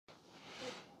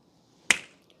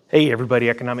Hey everybody,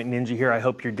 Economic Ninja here. I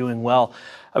hope you're doing well.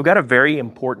 I've got a very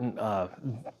important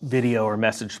video or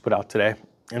message to put out today.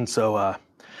 And so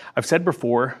I've said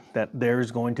before that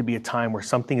there's going to be a time where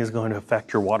something is going to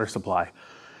affect your water supply.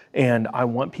 And I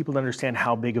want people to understand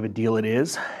how big of a deal it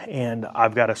is. And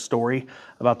I've got a story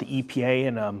about the EPA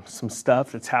and some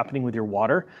stuff that's happening with your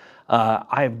water.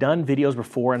 I have done videos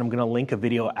before, and I'm gonna link a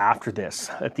video after this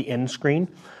at the end screen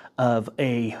of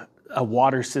a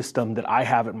water system that I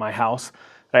have at my house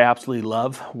that I absolutely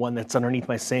love. One that's underneath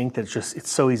my sink that's just,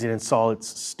 it's so easy to install, it's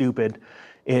stupid.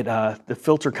 The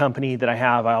filter company that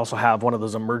I also have one of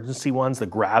those emergency ones, the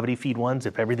gravity feed ones,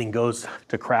 if everything goes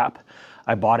to crap.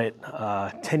 I bought it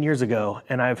 10 years ago,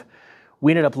 and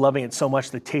we ended up loving it so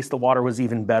much the taste of the water was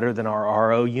even better than our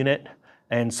RO unit.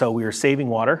 And so we were saving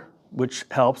water, which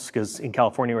helps because in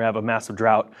California we have a massive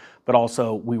drought, but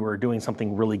also we were doing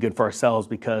something really good for ourselves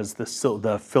because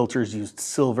the filters used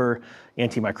silver,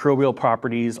 antimicrobial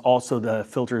properties. Also the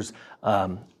filters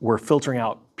were filtering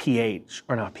out pH,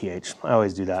 or not pH, I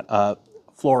always do that,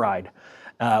 fluoride,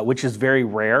 which is very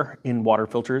rare in water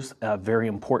filters, very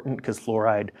important because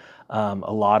fluoride,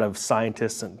 a lot of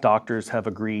scientists and doctors have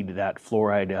agreed that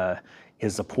fluoride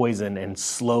is a poison, and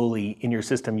slowly in your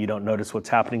system you don't notice what's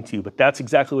happening to you. But that's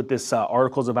exactly what this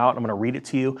article is about. I'm gonna read it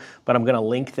to you, but I'm gonna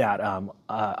link that. I'm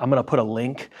gonna put a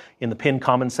link in the pinned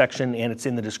comment section, and it's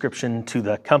in the description to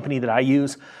the company that I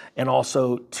use, and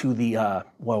also to the,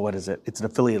 well, what is it? It's an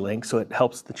affiliate link, so it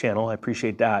helps the channel. I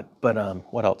appreciate that. But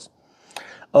what else?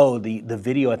 Oh, the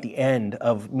video at the end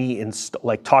of me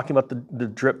talking about the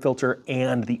drip filter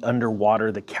and the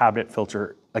underwater, the cabinet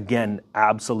filter. Again,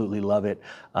 absolutely love it.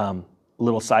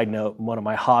 Little side note, one of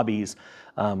my hobbies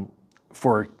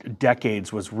for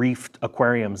decades was reefed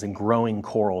aquariums and growing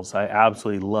corals. I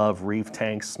absolutely love reef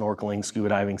tanks, snorkeling, scuba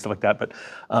diving, stuff like that. But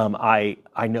I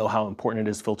know how important it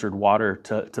is filtered water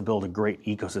to build a great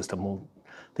ecosystem. We'll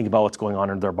think about what's going on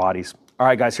in their bodies. All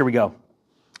right, guys, here we go.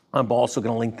 I'm also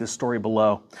going to link this story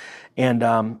below.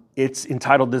 And it's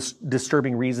entitled, "This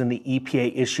Disturbing Reason the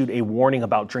EPA Issued a Warning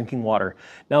About Drinking Water."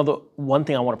 Now, the one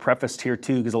thing I want to preface here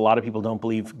too, because a lot of people don't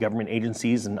believe government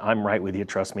agencies, and I'm right with you,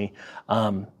 trust me.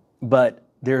 But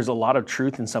there's a lot of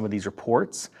truth in some of these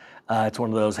reports. It's one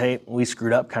of those, hey, we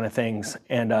screwed up kind of things.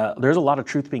 And there's a lot of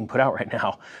truth being put out right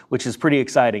now, which is pretty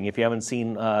exciting. If you haven't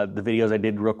seen the videos I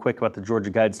did real quick about the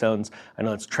Georgia Guidestones, I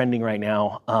know it's trending right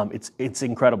now. It's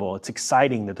incredible. It's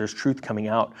exciting that there's truth coming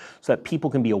out so that people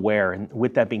can be aware. And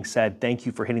with that being said, thank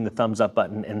you for hitting the thumbs up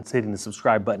button and hitting the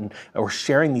subscribe button or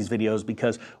sharing these videos,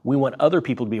 because we want other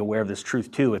people to be aware of this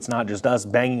truth too. It's not just us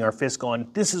banging our fist going,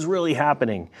 this is really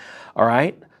happening. All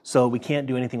right? So we can't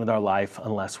do anything with our life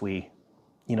unless we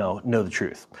know the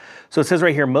truth. So it says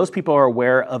right here, most people are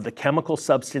aware of the chemical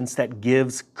substance that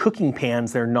gives cooking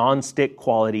pans their non-stick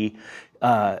quality,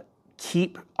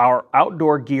 keep our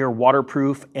outdoor gear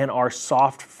waterproof, and our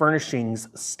soft furnishings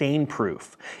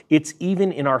stain-proof. It's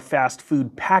even in our fast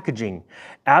food packaging.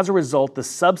 As a result, the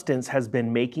substance has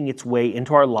been making its way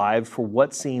into our lives for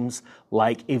what seems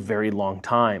like a very long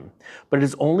time. But it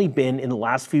has only been in the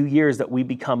last few years that we've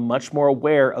become much more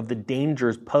aware of the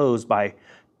dangers posed by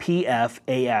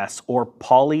PFAS, or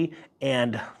poly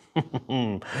and, the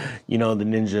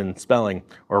ninja in spelling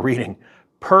or reading,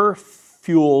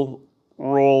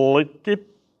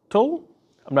 perfluoroalkyl.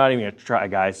 I'm not even gonna try,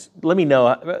 guys. Let me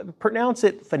know. Pronounce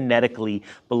it phonetically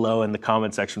below in the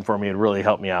comment section for me. It'd really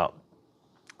help me out.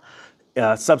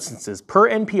 Substances, per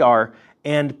NPR,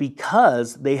 and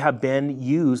because they have been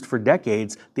used for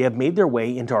decades, they have made their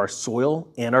way into our soil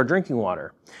and our drinking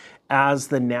water. As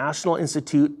the National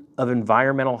Institute of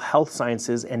Environmental Health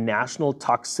Sciences and National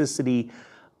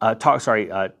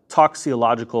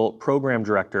Toxicological Program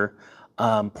Director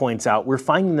points out, we're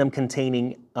finding them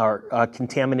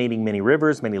contaminating many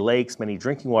rivers, many lakes, many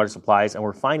drinking water supplies, and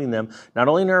we're finding them not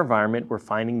only in our environment, we're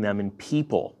finding them in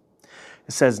people.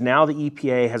 It says now the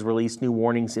EPA has released new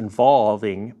warnings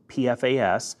involving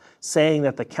PFAS, saying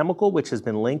that the chemical, which has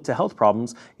been linked to health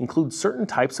problems, includes certain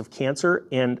types of cancer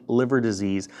and liver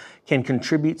disease, can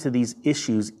contribute to these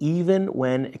issues even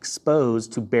when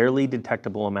exposed to barely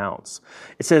detectable amounts.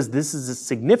 It says this is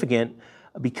significant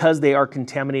because they are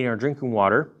contaminating our drinking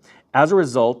water. As a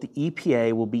result, the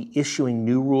EPA will be issuing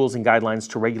new rules and guidelines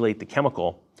to regulate the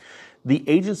chemical. The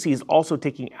agency is also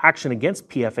taking action against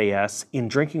PFAS in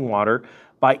drinking water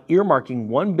by earmarking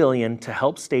 $1 billion to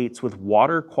help states with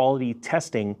water quality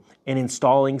testing and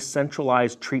installing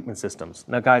centralized treatment systems.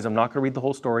 Now, guys, I'm not going to read the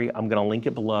whole story. I'm going to link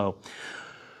it below.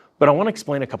 But I want to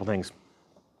explain a couple things.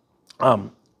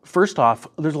 first off,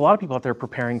 there's a lot of people out there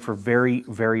preparing for very,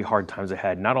 very hard times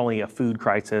ahead. Not only a food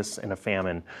crisis and a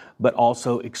famine, but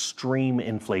also extreme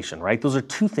inflation, right? Those are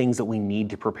two things that we need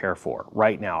to prepare for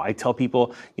right now. I tell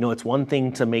people, it's one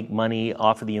thing to make money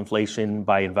off of the inflation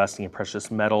by investing in precious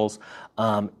metals.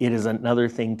 It is another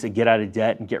thing to get out of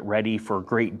debt and get ready for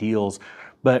great deals.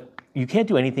 But you can't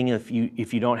do anything if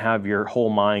you don't have your whole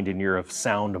mind and you're of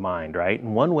sound mind, right?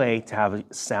 And one way to have a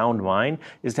sound mind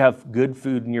is to have good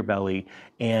food in your belly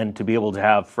and to be able to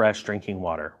have fresh drinking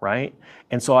water, right?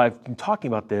 And so I've been talking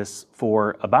about this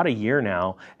for about a year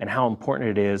now and how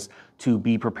important it is to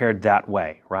be prepared that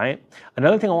way, right?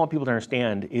 Another thing I want people to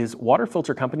understand is water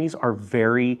filter companies are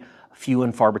very few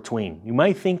and far between. You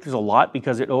might think there's a lot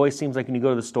because it always seems like when you go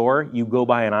to the store, you go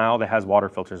by an aisle that has water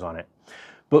filters on it.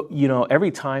 But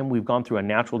every time we've gone through a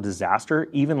natural disaster,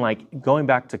 even like going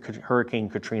back to Hurricane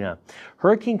Katrina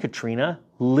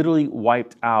literally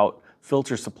wiped out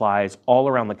filter supplies all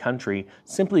around the country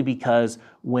simply because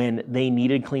when they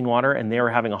needed clean water and they were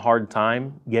having a hard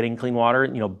time getting clean water,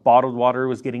 bottled water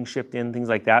was getting shipped in, things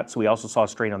like that. So we also saw a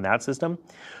strain on that system.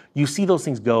 You see those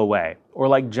things go away. Or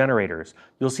like generators.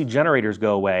 You'll see generators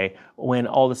go away when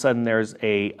all of a sudden there's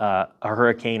a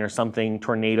hurricane or something,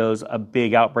 tornadoes, a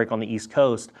big outbreak on the East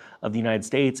Coast of the United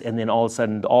States, and then all of a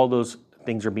sudden all those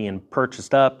things are being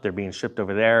purchased up, they're being shipped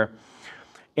over there.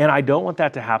 And I don't want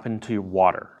that to happen to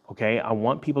water, okay? I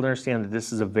want people to understand that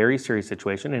this is a very serious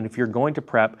situation, and if you're going to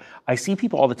prep, I see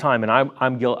people all the time, and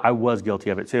I was guilty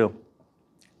of it too.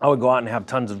 I would go out and have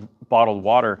tons of bottled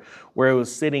water where it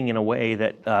was sitting in a way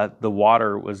that the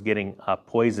water was getting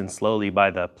poisoned slowly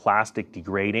by the plastic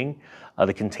degrading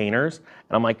the containers.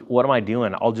 And I'm like, what am I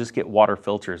doing? I'll just get water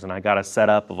filters. And I got a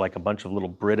setup of like a bunch of little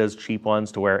Britas, cheap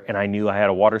ones, to where, and I knew I had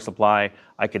a water supply.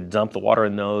 I could dump the water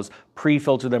in those,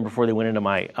 pre-filter them before they went into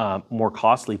my more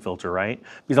costly filter, right?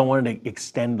 Because I wanted to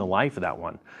extend the life of that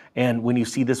one. And when you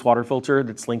see this water filter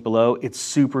that's linked below, it's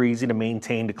super easy to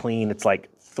maintain, to clean. It's like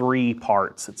 3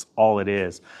 parts, it's all it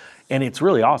is. And it's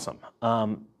really awesome.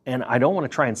 And I don't want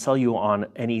to try and sell you on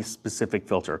any specific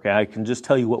filter, okay? I can just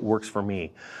tell you what works for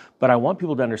me. But I want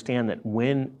people to understand that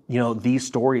when these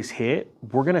stories hit,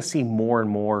 we're gonna see more and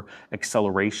more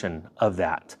acceleration of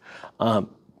that.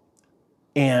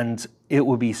 And it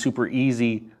would be super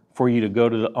easy for you to go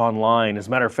to the online. As a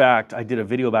matter of fact, I did a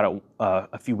video about it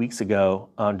a few weeks ago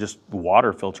on just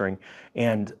water filtering,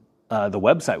 and the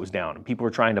website was down and people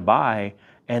were trying to buy,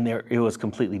 and it was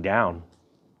completely down.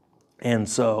 And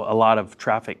so a lot of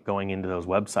traffic going into those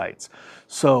websites.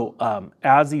 So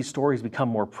as these stories become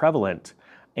more prevalent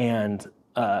and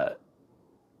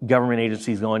government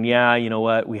agencies going, yeah, you know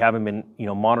what, we haven't been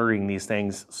monitoring these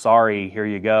things, sorry, here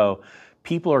you go.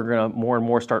 People are going to more and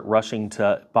more start rushing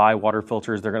to buy water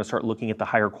filters. They're going to start looking at the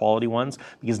higher quality ones,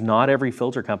 because not every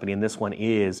filter company, and this one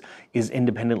is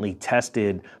independently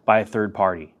tested by a third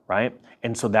party, right?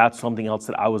 And so that's something else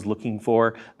that I was looking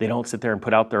for. They don't sit there and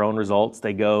put out their own results.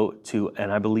 They go to,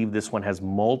 and I believe this one has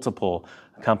multiple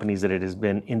companies that it has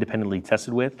been independently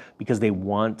tested with, because they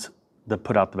want to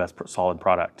put out the best solid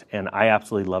product. And I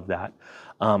absolutely love that.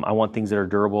 I want things that are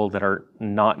durable, that are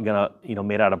not gonna,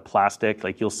 made out of plastic.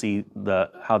 Like you'll see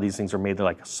how these things are made. They're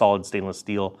like solid stainless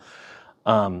steel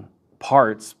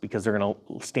parts, because they're gonna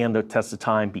stand the test of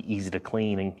time, be easy to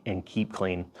clean and keep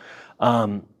clean.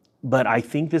 But I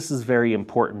think this is very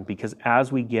important, because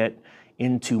as we get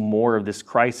into more of this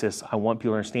crisis, I want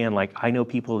people to understand, like, I know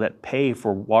people that pay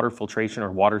for water filtration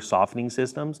or water softening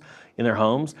systems in their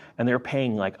homes, and they're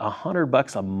paying like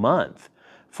 $100 a month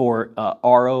for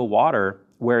RO water,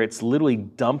 where it's literally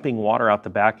dumping water out the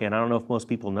back end. I don't know if most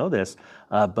people know this,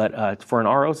 but for an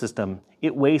RO system,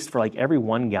 it wastes, for like every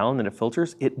 1 gallon that it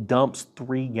filters, it dumps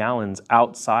 3 gallons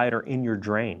outside or in your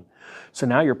drain. So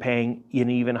now you're paying an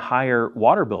even higher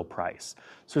water bill price.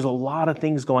 So there's a lot of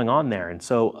things going on there. And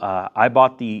so I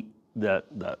bought the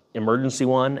emergency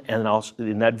one, and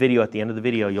in that video, at the end of the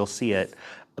video, you'll see it,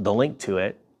 the link to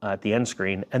it at the end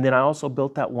screen. And then I also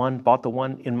bought the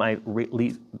one in my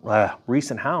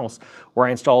recent house, where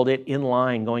I installed it in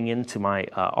line going into my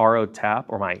RO tap,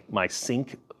 or my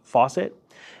sink faucet,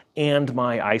 and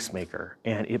my ice maker.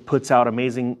 And it puts out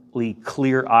amazingly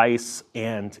clear ice,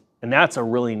 and that's a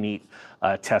really neat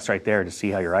test right there, to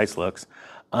see how your ice looks.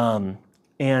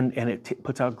 And it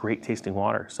puts out great tasting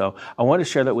water. So I want to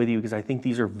share that with you, because I think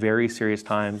these are very serious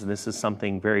times, and this is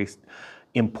something very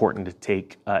important to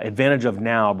take advantage of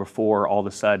now, before all of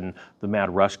a sudden the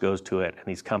mad rush goes to it and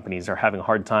these companies are having a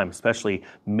hard time, especially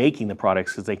making the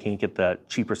products, because they can't get the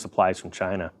cheaper supplies from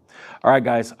China. All right,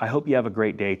 guys, I hope you have a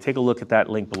great day. Take a look at that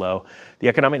link below. The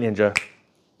Economic Ninja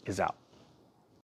is out.